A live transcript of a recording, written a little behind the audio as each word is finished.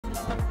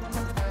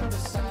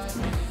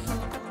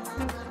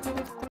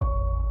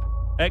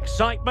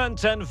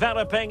Excitement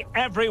enveloping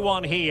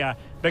everyone here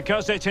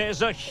because it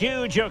is a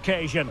huge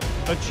occasion.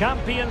 The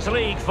Champions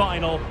League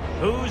final.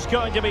 Who's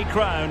going to be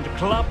crowned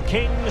Club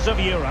Kings of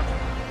Europe?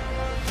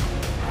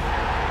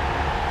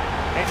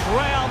 It's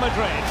Real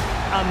Madrid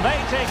and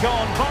they take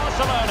on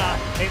Barcelona.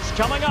 It's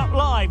coming up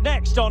live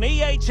next on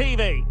EA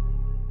TV.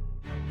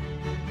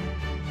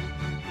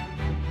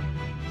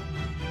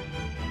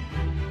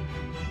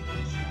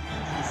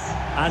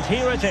 And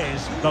here it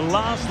is, the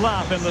last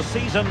lap in the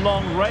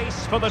season-long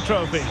race for the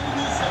trophy.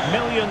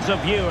 Millions of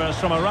viewers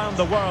from around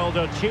the world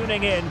are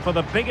tuning in for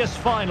the biggest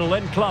final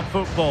in club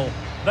football,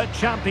 the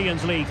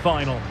Champions League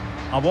final.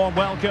 A warm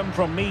welcome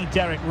from me,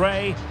 Derek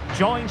Ray,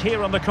 joined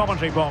here in the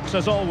commentary box,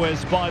 as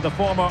always, by the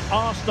former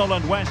Arsenal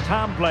and West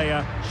Ham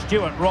player,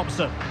 Stuart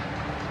Robson.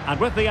 And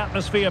with the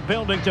atmosphere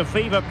building to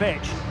fever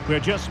pitch, we're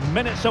just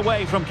minutes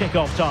away from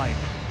kick-off time.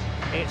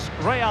 It's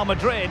Real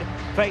Madrid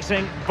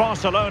facing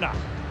Barcelona.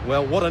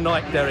 Well, what a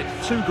night, Derek.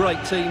 Two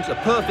great teams, a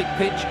perfect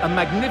pitch, a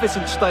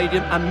magnificent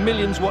stadium and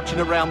millions watching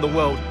around the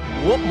world.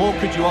 What more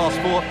could you ask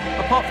for,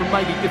 apart from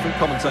maybe different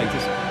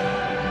commentators?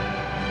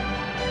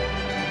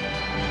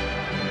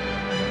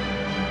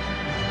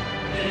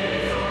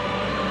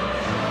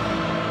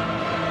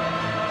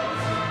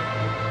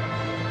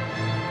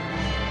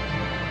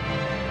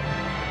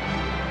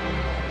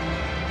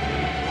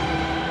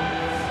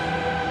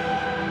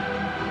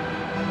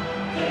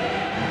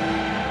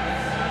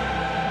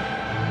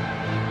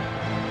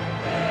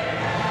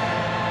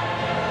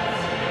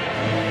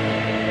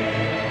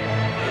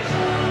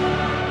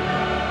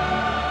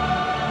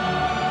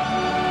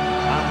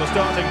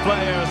 Starting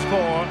players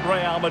for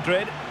Real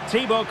Madrid.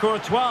 Thibaut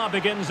Courtois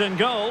begins in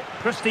goal.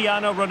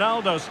 Cristiano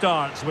Ronaldo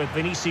starts with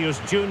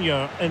Vinicius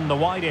Junior in the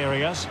wide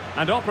areas.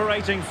 And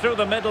operating through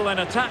the middle in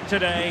attack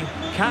today,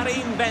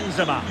 Karim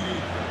Benzema.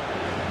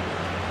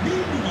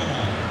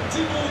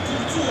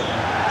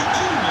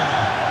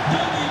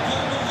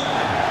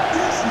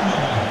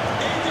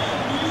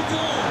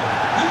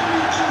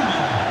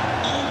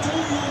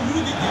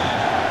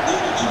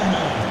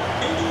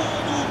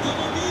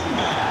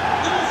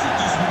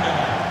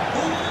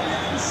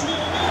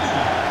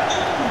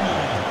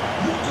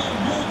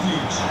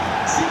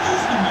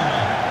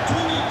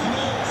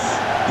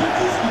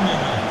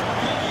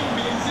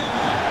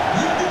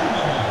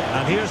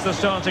 Here's the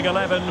starting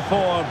 11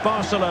 for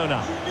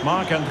Barcelona.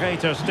 Marc-André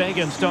ter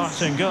Stegen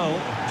starts in goal.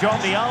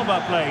 Jordi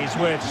Alba plays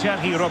with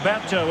Sergi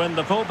Roberto in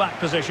the full-back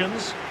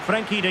positions.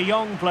 Frenkie de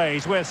Jong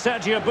plays with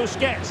Sergio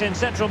Busquets in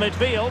central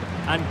midfield.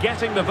 And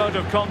getting the vote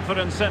of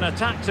confidence in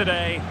attack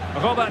today,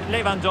 Robert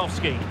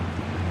Lewandowski.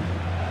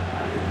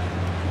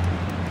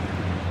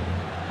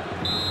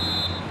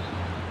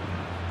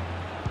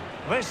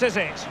 This is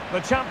it, the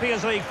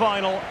Champions League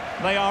final.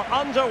 They are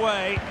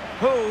underway.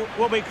 Who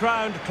will be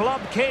crowned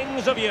Club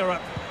Kings of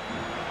Europe?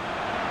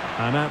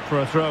 And out for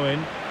a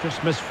throw-in,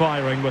 just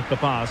misfiring with the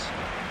pass.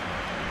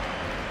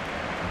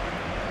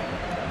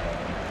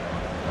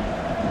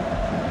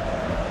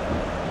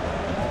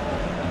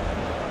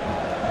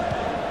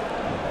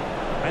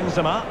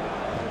 Benzema.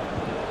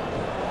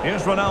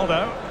 Here's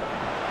Ronaldo.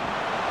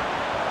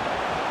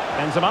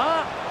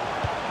 Benzema.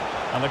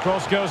 And the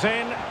cross goes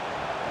in.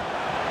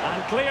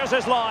 And clears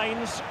his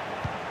lines.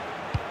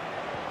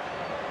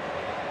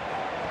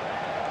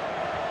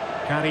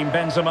 Karim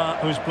Benzema,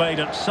 who's played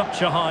at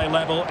such a high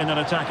level in an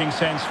attacking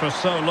sense for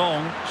so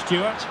long.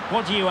 Stuart,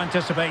 what do you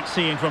anticipate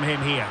seeing from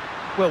him here?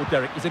 Well,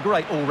 Derek, he's a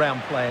great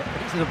all-round player,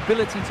 but it's his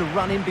ability to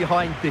run in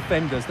behind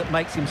defenders that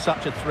makes him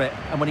such a threat.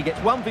 And when he gets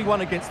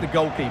 1v1 against the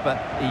goalkeeper,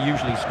 he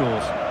usually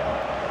scores.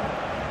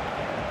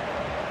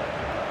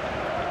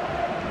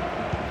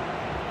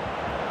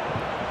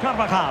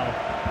 Carvajal.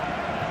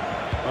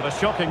 What a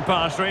shocking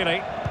pass, really.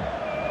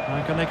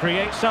 How can they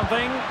create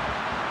something?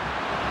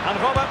 And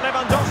Robert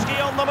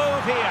Lewandowski on the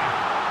move here.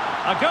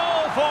 A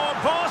goal for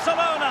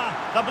Barcelona.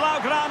 The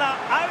Blaugrana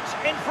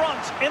out in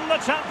front in the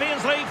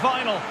Champions League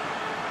final.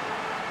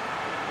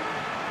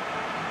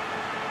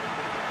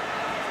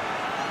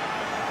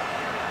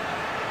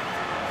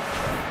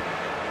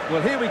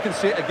 Well, here we can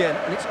see it again,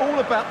 and it's all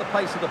about the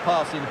pace of the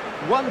passing.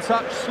 One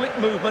touch, slick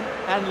movement,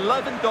 and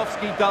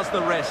Lewandowski does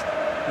the rest.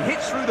 He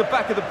hits through the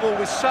back of the ball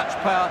with such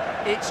power.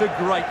 It's a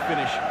great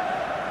finish.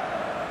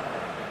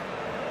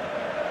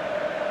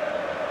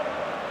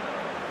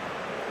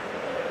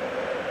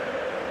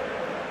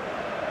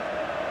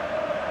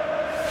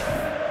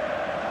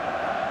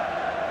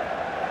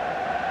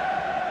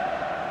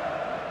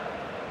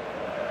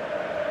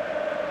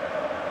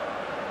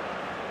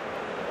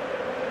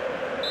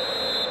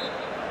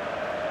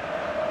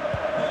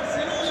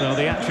 So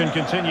the action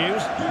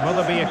continues. Will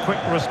there be a quick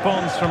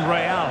response from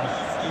Real?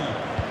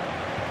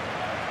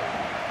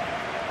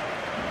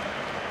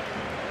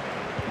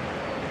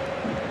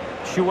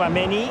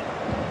 Chouameni.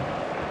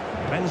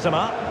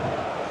 Benzema.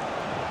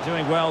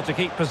 Doing well to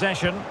keep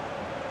possession.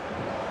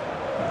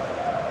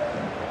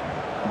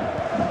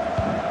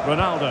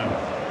 Ronaldo.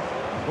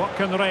 What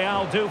can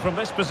Real do from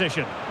this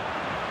position?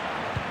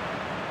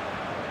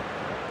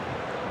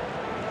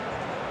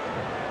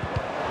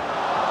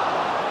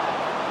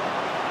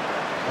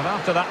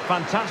 After that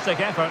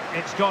fantastic effort,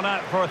 it's gone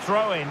out for a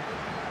throw-in.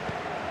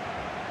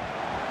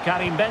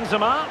 Karim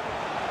Benzema.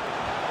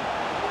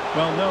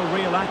 Well, no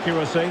real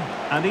accuracy,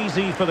 and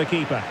easy for the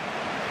keeper.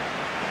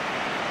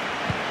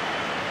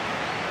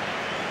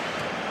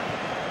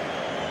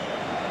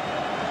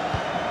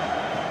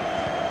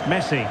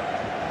 Messi.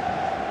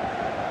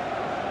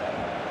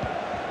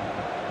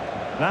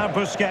 Now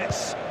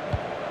Busquets.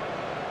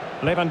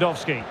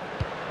 Lewandowski.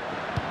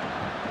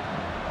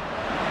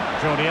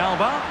 Jordi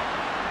Alba.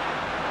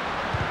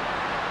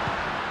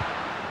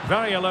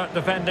 Very alert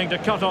defending to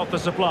cut off the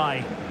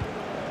supply.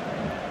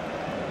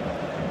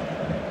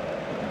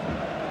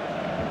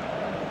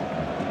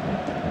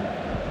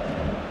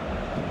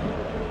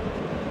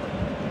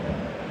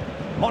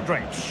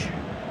 Modric.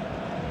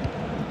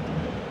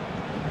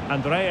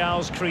 And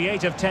Real's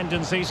creative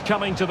tendencies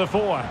coming to the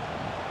fore.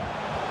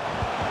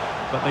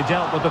 But they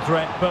dealt with the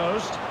threat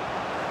posed.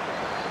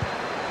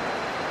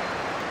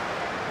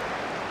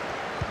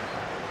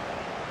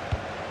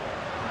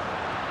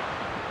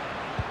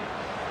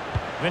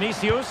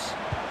 Vinicius.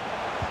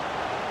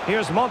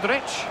 Here's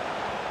Modric.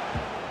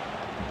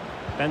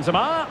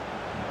 Benzema.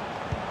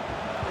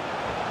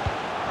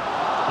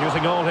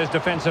 Using all his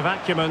defensive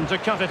acumen to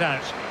cut it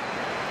out.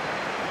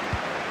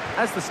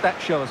 As the stats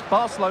show us,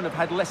 Barcelona have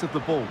had less of the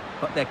ball,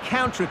 but their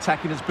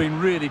counter-attacking has been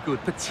really good,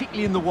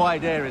 particularly in the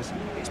wide areas.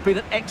 It's been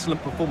an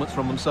excellent performance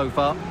from them so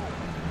far.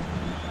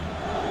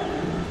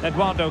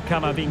 Eduardo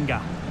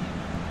Camavinga.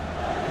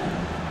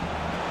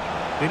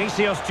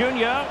 Vinicius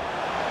Junior.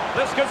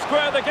 This could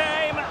square the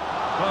game.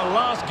 Well,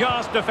 last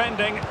gasp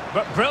defending,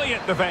 but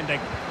brilliant defending.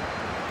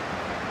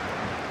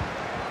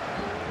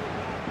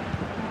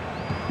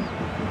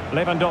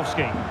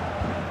 Lewandowski.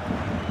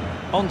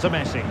 On to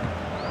Messi.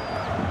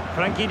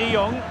 Frankie de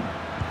Jong.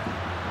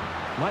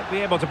 Might be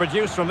able to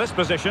produce from this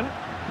position.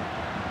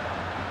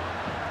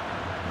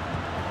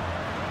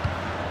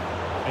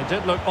 It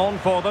did look on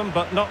for them,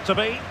 but not to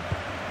be.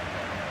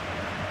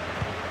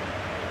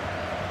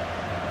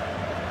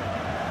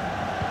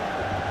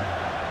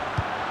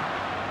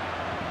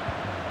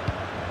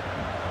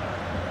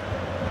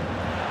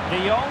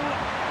 De Jong.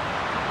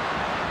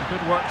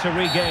 Good work to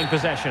regain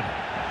possession.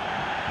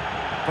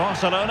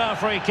 Barcelona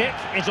free kick.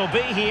 It'll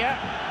be here.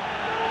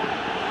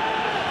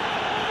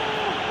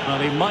 Well,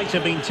 he might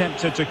have been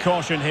tempted to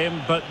caution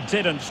him, but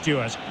didn't,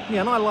 Stuart. Yeah,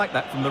 and I like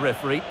that from the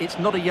referee. It's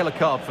not a yellow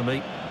card for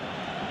me.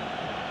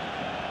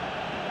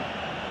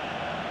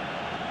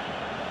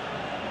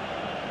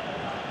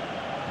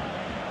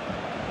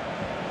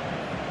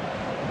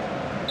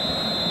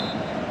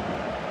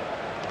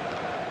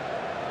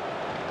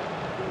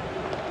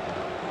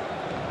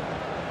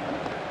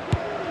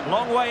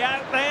 Long way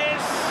out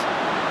this.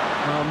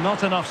 Well,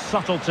 not enough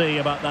subtlety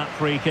about that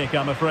free kick,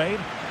 I'm afraid.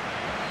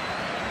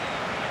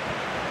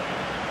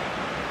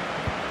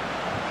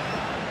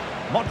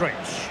 Modric.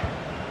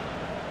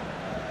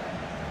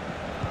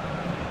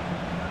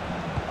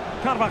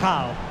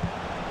 Carvajal.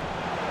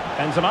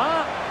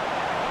 Benzema.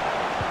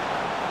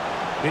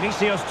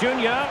 Vinicius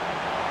Junior.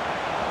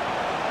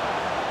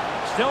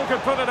 Still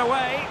could put it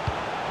away.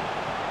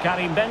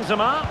 Karim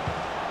Benzema.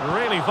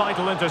 Really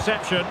vital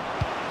interception.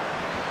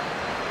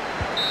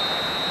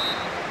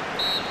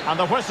 And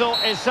the whistle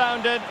is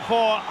sounded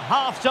for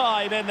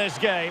half-time in this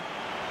game.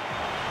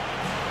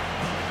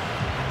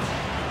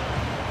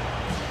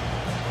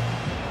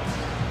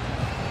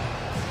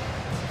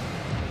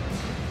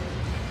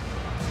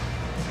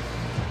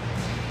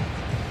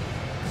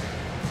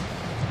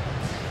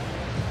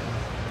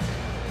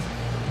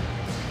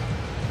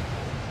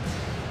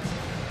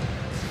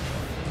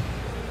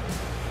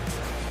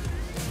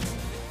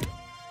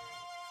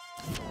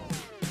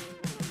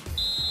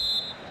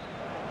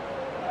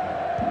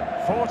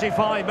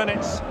 "45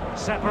 minutes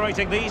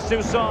separating these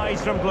two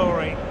sides from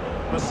glory.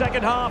 The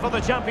second half of the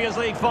Champions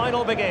League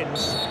final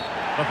begins.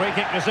 The free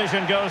kick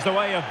decision goes the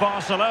way of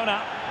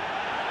Barcelona.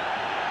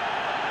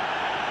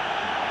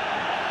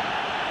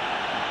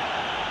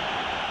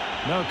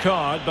 No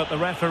card, but the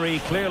referee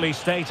clearly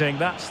stating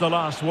that's the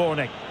last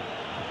warning.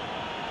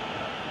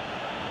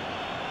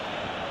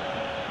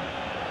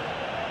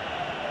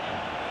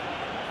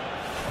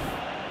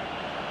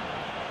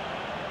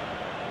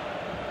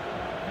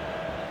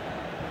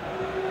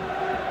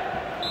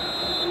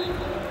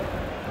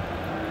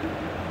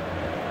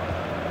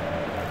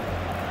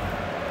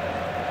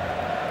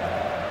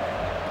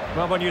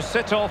 Well, when you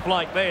sit off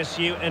like this,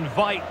 you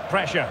invite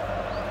pressure.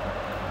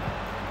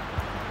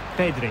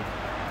 Pedri.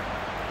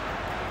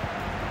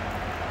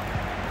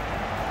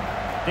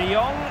 De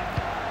Jong.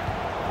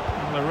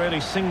 A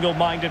really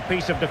single-minded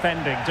piece of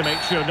defending to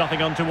make sure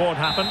nothing untoward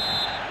happened.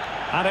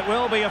 And it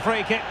will be a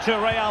free kick to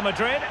Real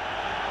Madrid.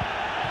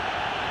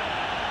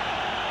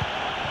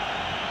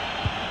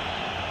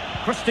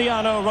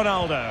 Cristiano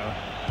Ronaldo.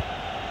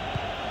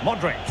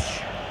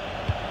 Modric.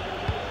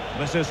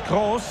 This is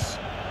Kroos.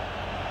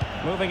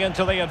 Moving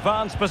into the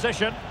advanced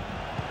position.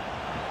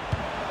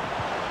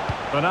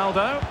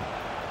 Ronaldo.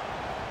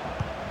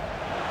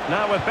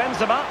 Now with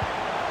Benzema.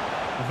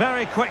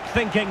 Very quick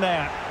thinking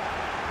there.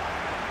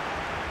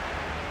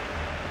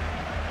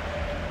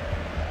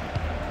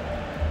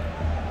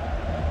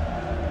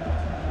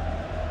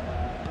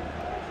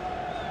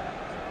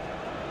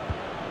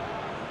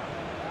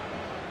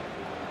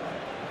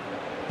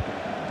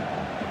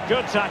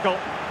 Good tackle.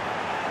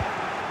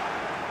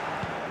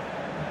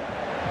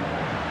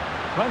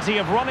 Plenty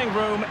of running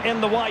room in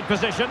the wide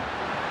position.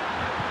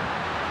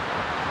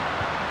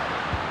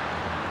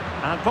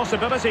 And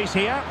possibilities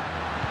here.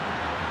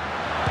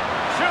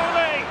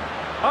 Surely!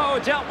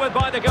 Oh, dealt with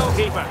by the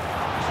goalkeeper.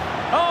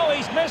 Oh,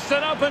 he's missed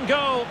an open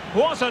goal.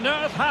 What on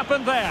earth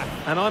happened there?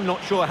 And I'm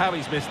not sure how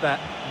he's missed that.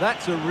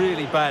 That's a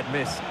really bad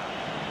miss.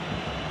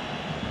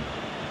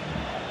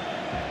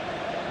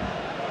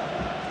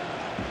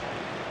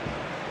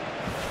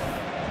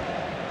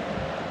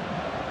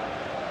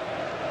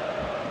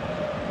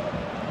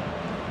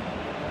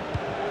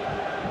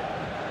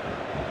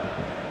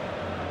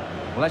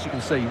 Well, as you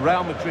can see,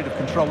 Real Madrid have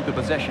controlled the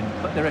possession,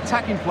 but their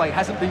attacking play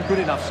hasn't been good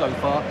enough so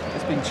far.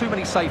 There's been too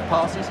many safe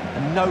passes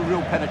and no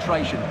real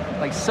penetration.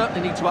 They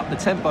certainly need to up the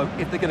tempo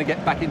if they're going to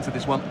get back into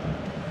this one.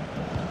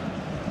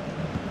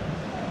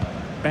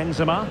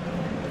 Benzema.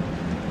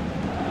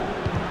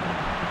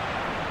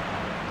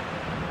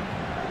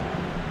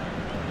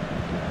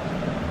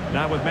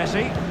 Now with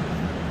Messi.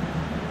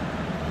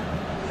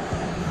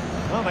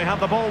 Well, they have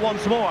the ball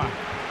once more.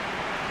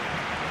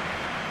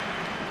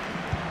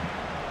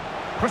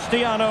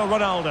 Cristiano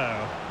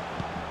Ronaldo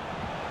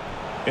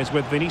is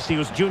with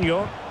Vinicius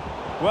Junior.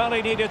 Well,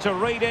 he needed to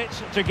read it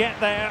to get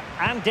there,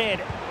 and did.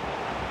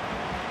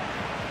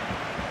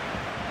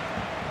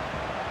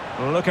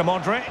 Luka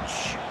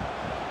Modric.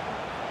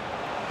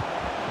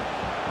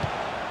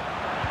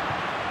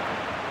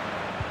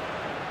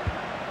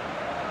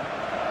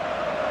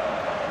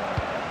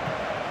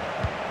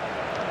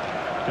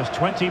 Just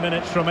 20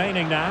 minutes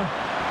remaining now.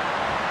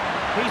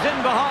 He's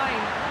in behind.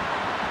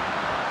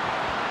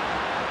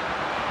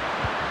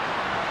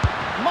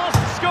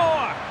 Must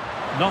score!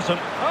 Not an...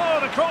 Oh,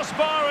 the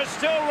crossbar is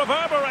still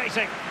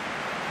reverberating.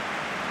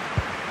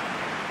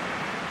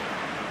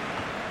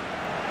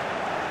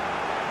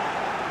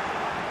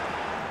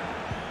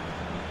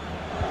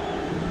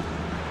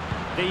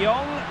 De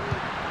Jong.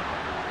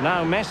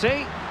 Now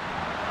Messi.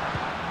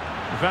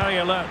 Very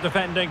alert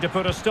defending to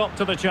put a stop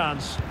to the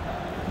chance.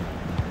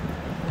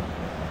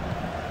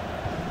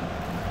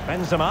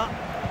 Benzema.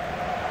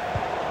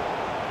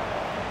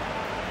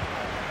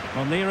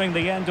 Well, nearing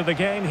the end of the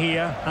game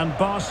here, and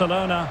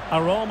Barcelona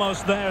are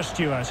almost there,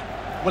 Stuart.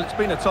 Well, it's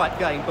been a tight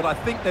game, but I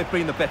think they've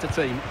been the better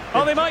team.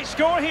 Oh, they might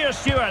score here,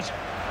 Stuart.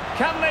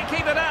 Can they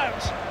keep it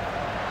out?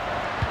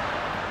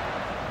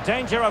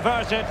 Danger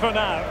averted for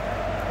now.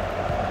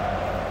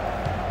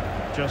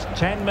 Just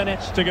 10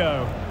 minutes to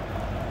go.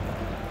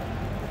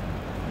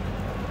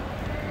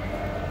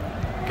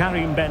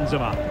 Karim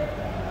Benzema.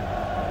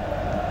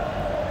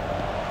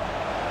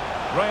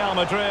 Real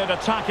Madrid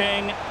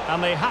attacking,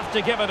 and they have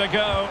to give it a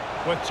go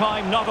with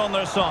time not on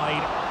their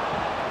side.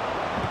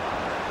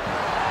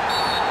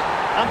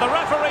 And the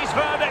referee's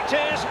verdict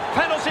is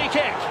penalty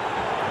kick.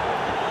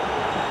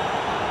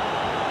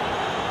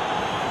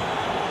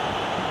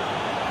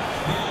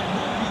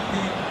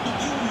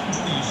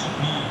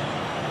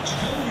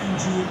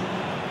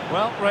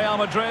 Well, Real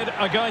Madrid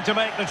are going to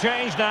make the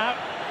change now.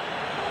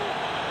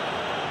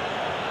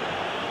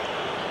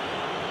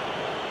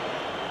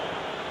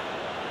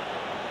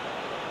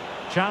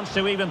 Chance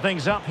to even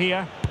things up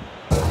here.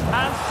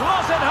 And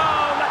slotted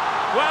home!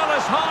 Well,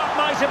 his heart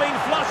might have been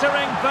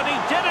fluttering, but he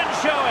didn't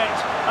show it.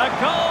 A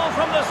goal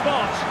from the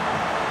spot.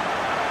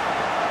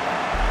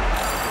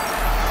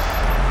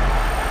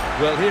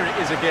 Well, here it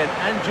is again,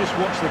 and just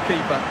watch the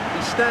keeper.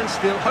 He stands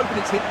still, hoping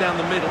it's hit down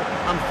the middle.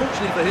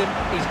 Unfortunately for him,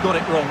 he's got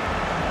it wrong.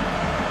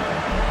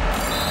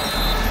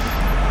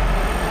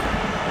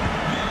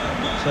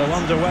 So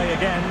underway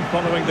again,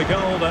 following the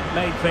goal that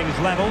made things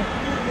level.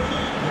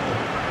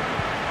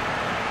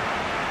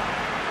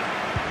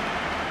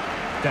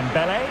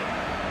 Dembele.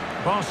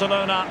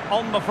 Barcelona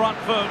on the front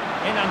foot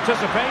in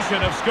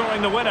anticipation of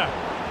scoring the winner.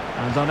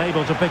 And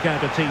unable to pick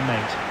out a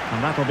teammate.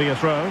 And that'll be a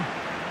throw.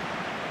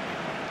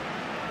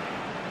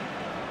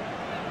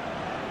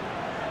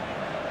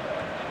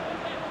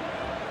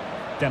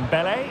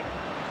 Dembele.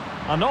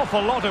 An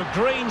awful lot of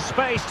green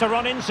space to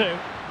run into.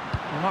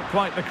 Well, not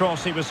quite the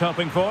cross he was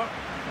hoping for.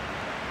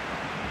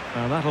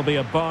 And that'll be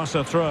a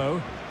Barca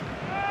throw.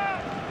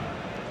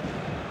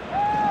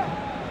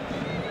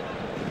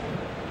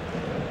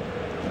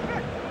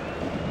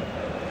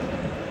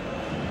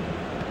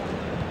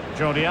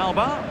 Jordi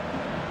Alba.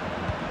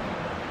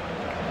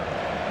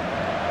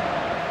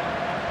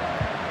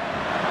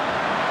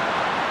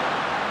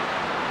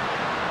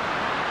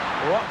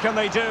 What can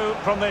they do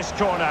from this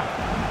corner?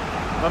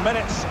 The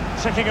minutes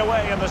ticking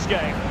away in this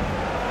game.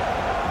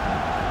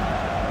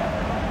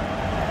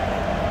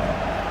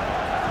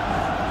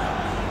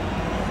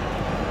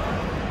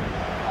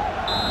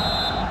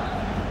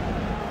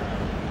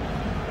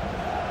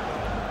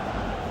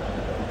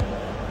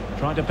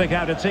 Trying to pick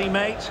out a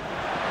teammate.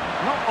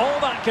 Not all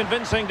that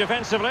convincing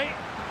defensively.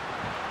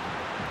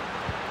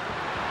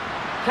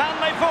 Can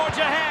they forge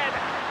ahead?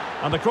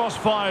 And the cross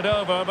fired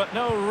over, but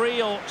no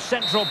real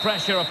central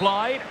pressure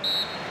applied.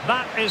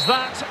 That is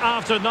that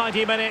after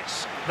 90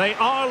 minutes. They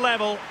are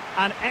level,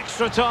 and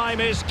extra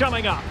time is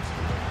coming up.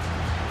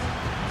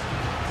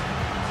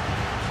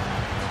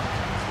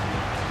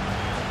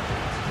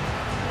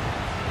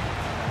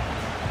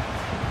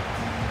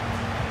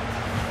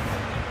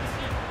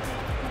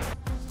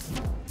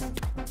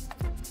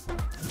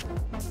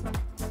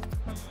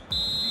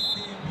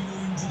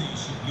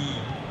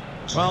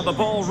 Well, the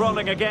ball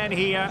rolling again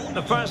here,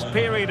 the first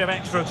period of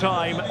extra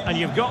time, and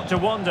you've got to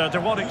wonder to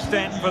what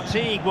extent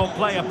fatigue will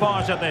play a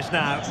part in this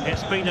now.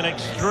 It's been an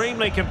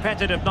extremely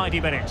competitive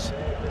 90 minutes.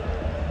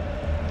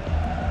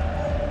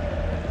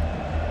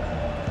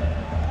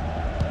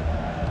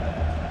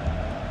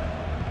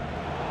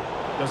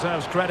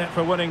 Deserves credit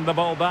for winning the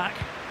ball back.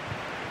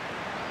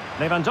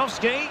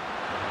 Lewandowski.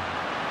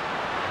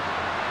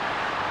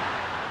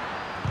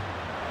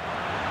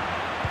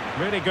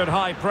 Really good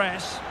high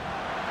press.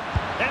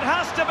 It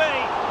has to be!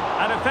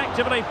 And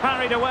effectively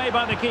parried away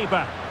by the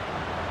keeper.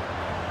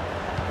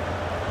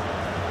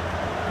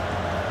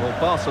 Well,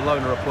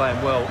 Barcelona are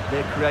playing well.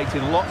 They're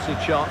creating lots of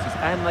chances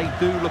and they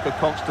do look a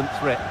constant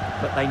threat.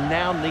 But they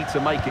now need to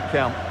make it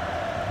count.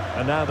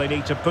 And now they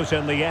need to put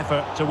in the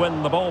effort to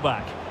win the ball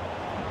back.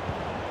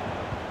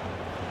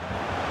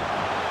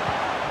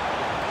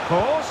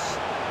 Course.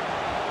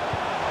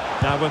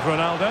 Now with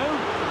Ronaldo.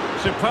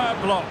 Superb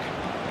block.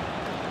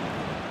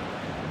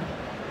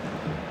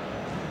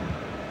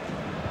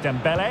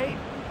 Dembele.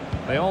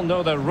 They all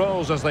know their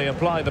roles as they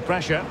apply the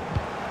pressure.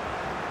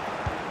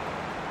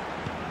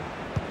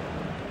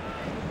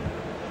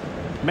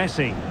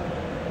 Messi.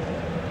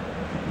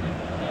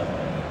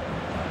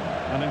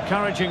 An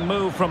encouraging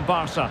move from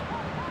Barca,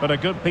 but a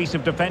good piece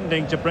of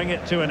defending to bring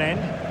it to an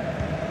end.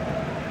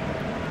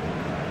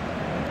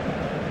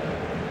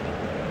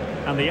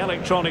 And the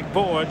electronic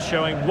board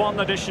showing 1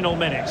 additional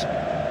minute.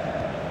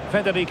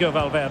 Federico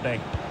Valverde.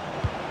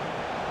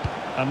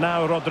 And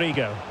now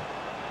Rodrigo.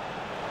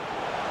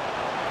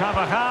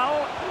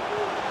 Carvajal.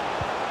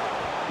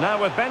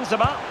 Now with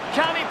Benzema.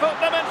 Can he put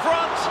them in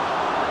front?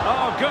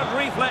 Oh, good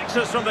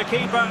reflexes from the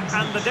keeper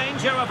and the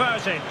danger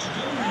averted.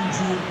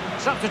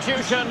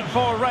 Substitution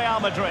for Real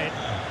Madrid.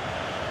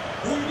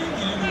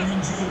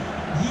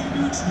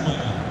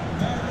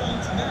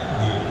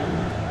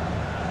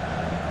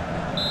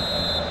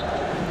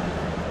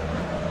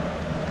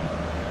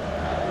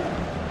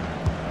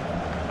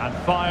 And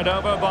fired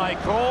over by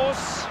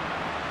Course.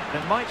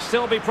 It might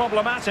still be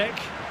problematic.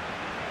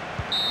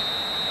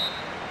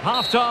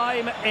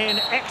 Half-time in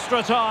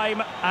extra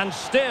time, and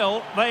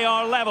still they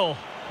are level.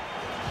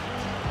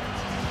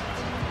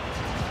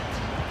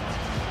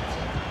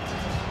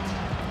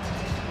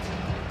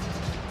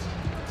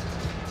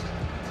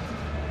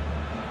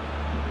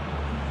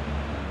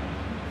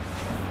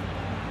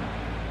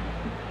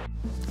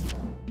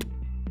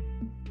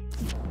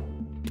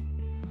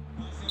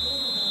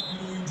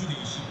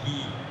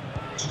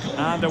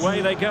 And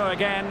away they go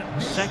again.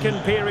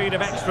 Second period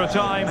of extra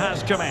time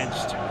has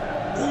commenced.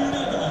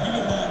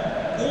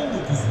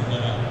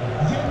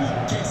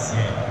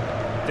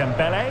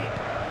 Dembele.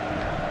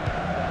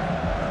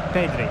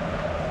 Pedri.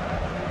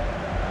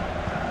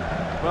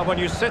 Well, when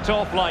you sit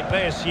off like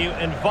this, you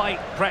invite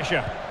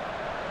pressure.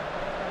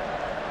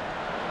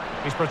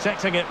 He's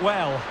protecting it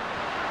well.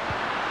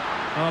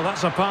 Oh,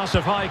 that's a pass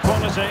of high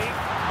quality.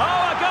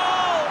 Oh, a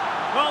goal!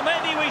 Well,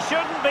 maybe we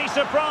shouldn't be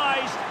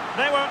surprised.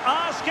 They were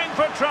asking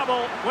for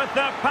trouble with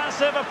their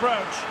passive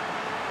approach.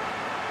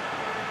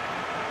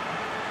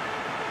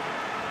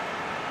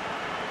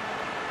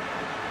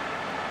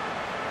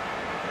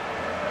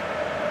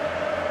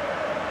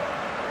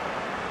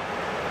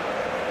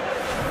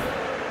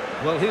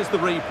 Well, here's the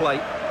replay.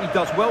 He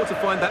does well to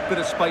find that bit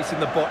of space in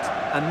the box,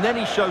 and then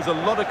he shows a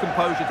lot of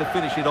composure to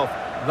finish it off.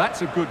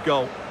 That's a good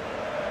goal.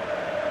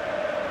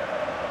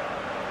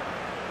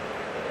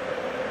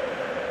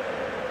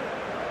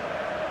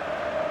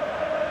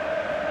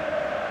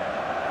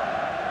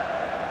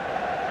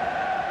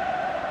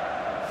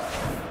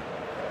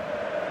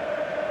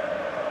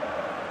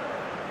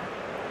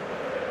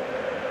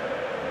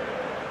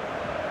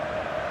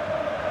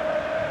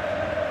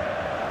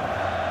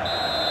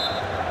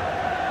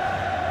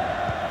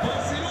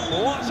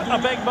 What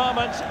a big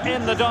moment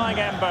in the dying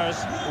embers.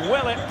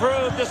 Will it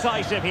prove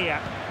decisive here?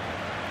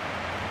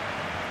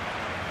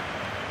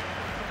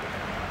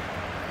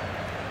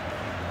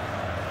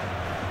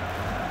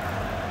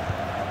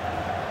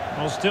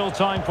 Well, still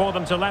time for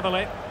them to level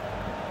it.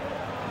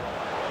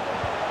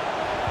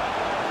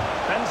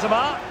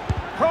 Benzema.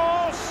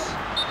 Cross!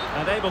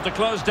 And able to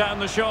close down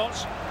the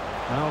shot.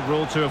 Well,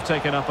 ruled to have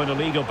taken up an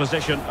illegal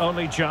position,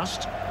 only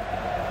just.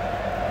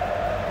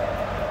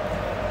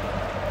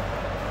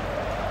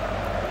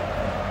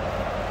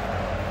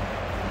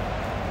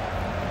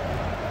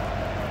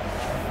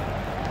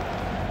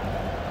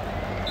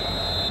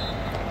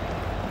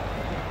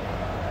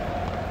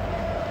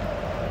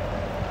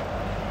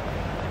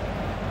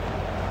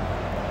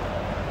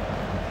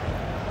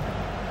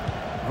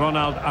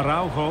 Ronald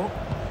Araujo.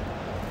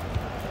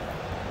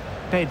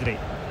 Pedri.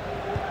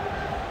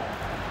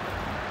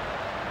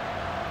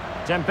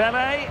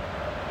 Dembele.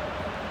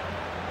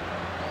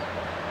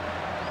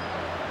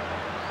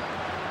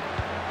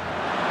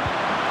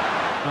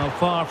 Well,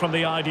 far from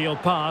the ideal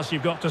pass,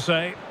 you've got to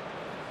say.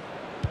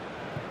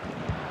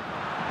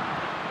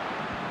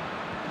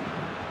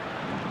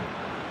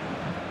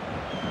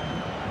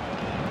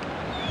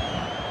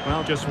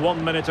 Well, just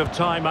 1 minute of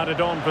time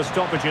added on for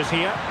stoppages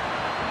here.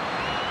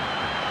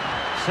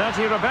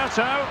 Sergio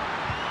Roberto.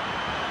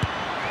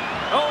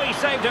 Oh, he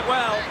saved it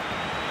well.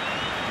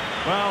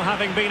 Well,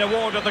 having been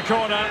awarded the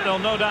corner, they'll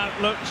no doubt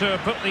look to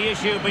put the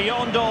issue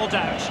beyond all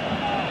doubt.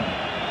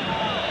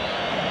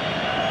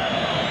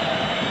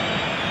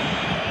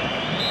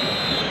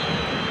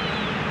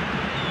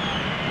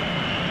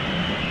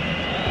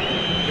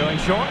 Going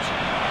short.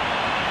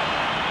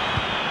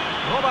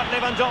 Robert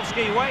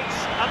Lewandowski waits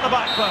at the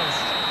back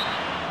post.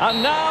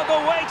 And now the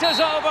wait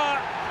is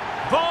over.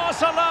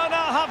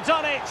 Barcelona have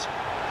done it.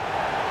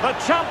 The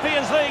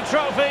Champions League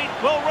trophy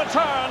will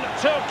return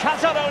to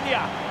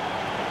Catalonia.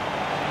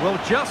 Well,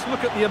 just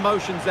look at the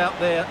emotions out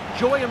there.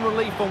 Joy and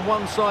relief on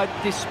one side,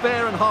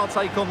 despair and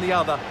heartache on the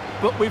other.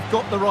 But we've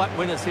got the right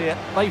winners here.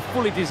 They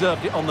fully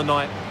deserved it on the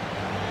night.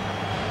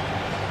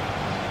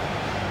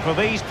 For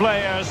these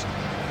players,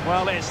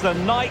 well, it's the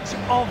night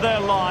of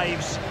their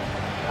lives,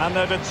 and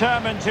they're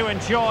determined to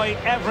enjoy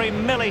every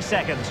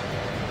millisecond.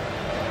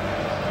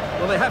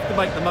 Well, they have to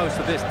make the most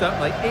of this, don't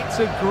they? It's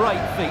a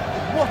great feat.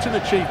 What an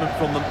achievement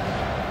from them.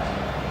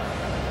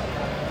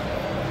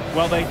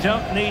 Well, they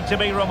don't need to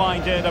be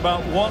reminded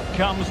about what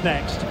comes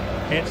next.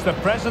 It's the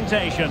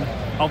presentation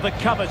of the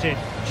coveted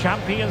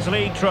Champions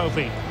League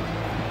trophy.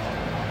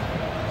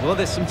 Well,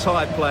 there's some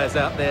tired players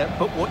out there,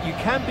 but what you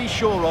can be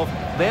sure of,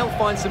 they'll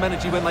find some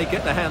energy when they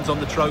get their hands on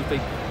the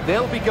trophy.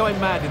 They'll be going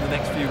mad in the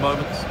next few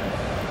moments.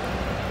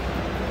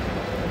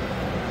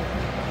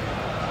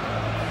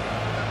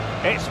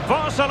 It's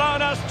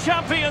Barcelona's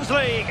Champions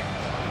League.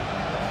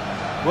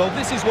 Well,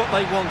 this is what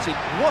they wanted.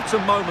 What a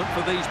moment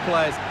for these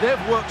players.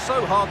 They've worked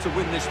so hard to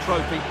win this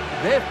trophy.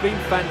 They've been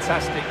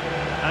fantastic.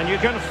 And you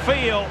can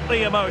feel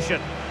the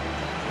emotion.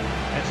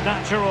 It's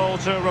natural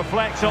to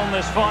reflect on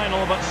this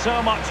final, but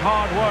so much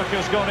hard work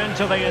has gone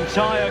into the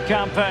entire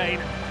campaign.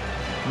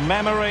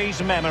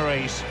 Memories,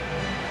 memories.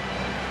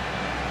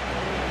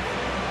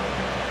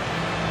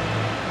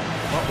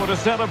 What would a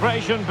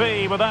celebration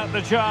be without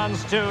the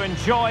chance to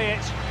enjoy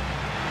it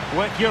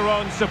with your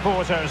own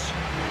supporters?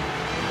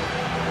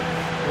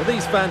 Well,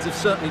 these fans have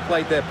certainly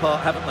played their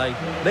part, haven't they?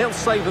 They'll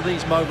savour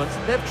these moments.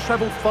 They've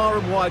travelled far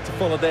and wide to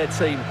follow their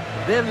team.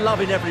 They're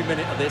loving every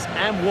minute of this,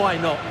 and why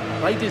not?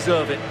 They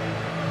deserve it.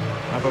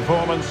 A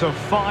performance of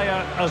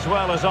fire as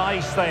well as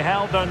ice. They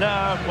held their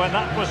nerve when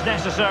that was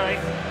necessary,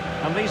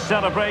 and these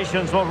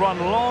celebrations will run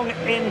long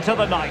into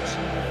the night.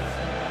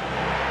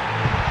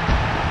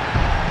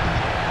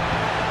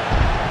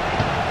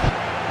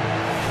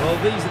 Well,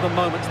 these are the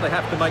moments they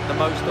have to make the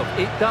most of.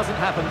 It doesn't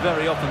happen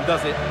very often,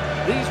 does it?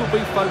 These will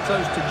be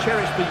photos to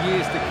cherish for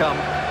years to come.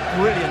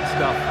 Brilliant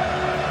stuff.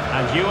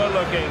 And you are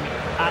looking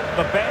at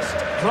the best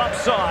club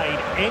side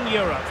in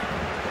Europe.